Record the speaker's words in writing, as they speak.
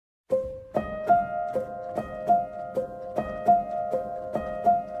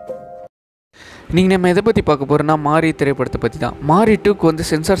நீங்கள் நம்ம எதை பற்றி பார்க்க போகிறோன்னா மாரி திரைப்படத்தை பற்றி தான். மாரி 2க்கு வந்து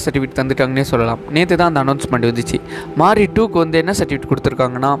சென்சார் சர்டிஃபிகேட் தந்துட்டாங்கன்னே சொல்லலாம். நேற்று தான் அந்த அனௌன்ஸ்மெண்ட் வந்துச்சு. மாரி 2க்கு வந்து என்ன சர்டிஃபிகேட்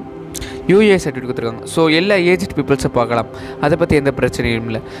கொடுத்துருக்காங்கன்னா யூஏ சர்டிஃபிகேட் கொடுத்துருக்காங்க. ஸோ எல்லா ஏஜ்ட் பீப்புள்ஸை பார்க்கலாம், அதை பற்றி எந்த பிரச்சனையும்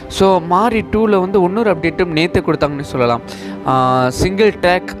இல்லை. ஸோ மாரி 2ல் வந்து இன்னொரு அப்டேட்டும் நேற்று கொடுத்தாங்கன்னு சொல்லலாம். Single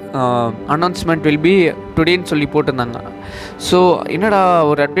take announcement will be டுடேன்னு சொல்லி போட்டிருந்தாங்க. ஸோ என்னடா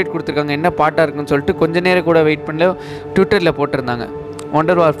ஒரு அப்டேட் கொடுத்துருக்காங்க, என்ன பாட்டாக இருக்குன்னு சொல்லிட்டு கொஞ்சம் நேரம் கூட வெயிட் பண்ணல, ட்விட்டரில் போட்டிருந்தாங்க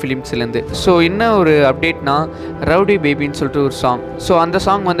வண்டர்வார் ஃபிலிம்ஸ்லேருந்து. ஸோ என்ன ஒரு அப்டேட்னா ரவுடி பேபின்னு சொல்லிட்டு ஒரு சாங். ஸோ அந்த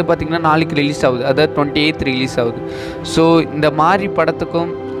சாங் வந்து பார்த்திங்கன்னா நாளைக்கு ரிலீஸ் ஆகுது, அதாவது 28th ரிலீஸ் ஆகுது. ஸோ இந்த மாரி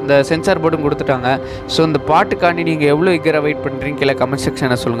படத்துக்கும் இந்த சென்சார் போர்டும் கொடுத்துட்டாங்க. ஸோ இந்த பாட்டுக்காண்டி நீங்கள் எவ்வளோ eager-ஆ வெயிட் பண்ணுறீங்க கீழே கமெண்ட்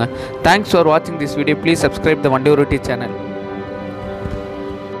செக்ஷனில் சொல்லுங்கள். தேங்க்ஸ் ஃபார் வாட்சிங் this video. Please subscribe the வண்டூர்ட்டி channel.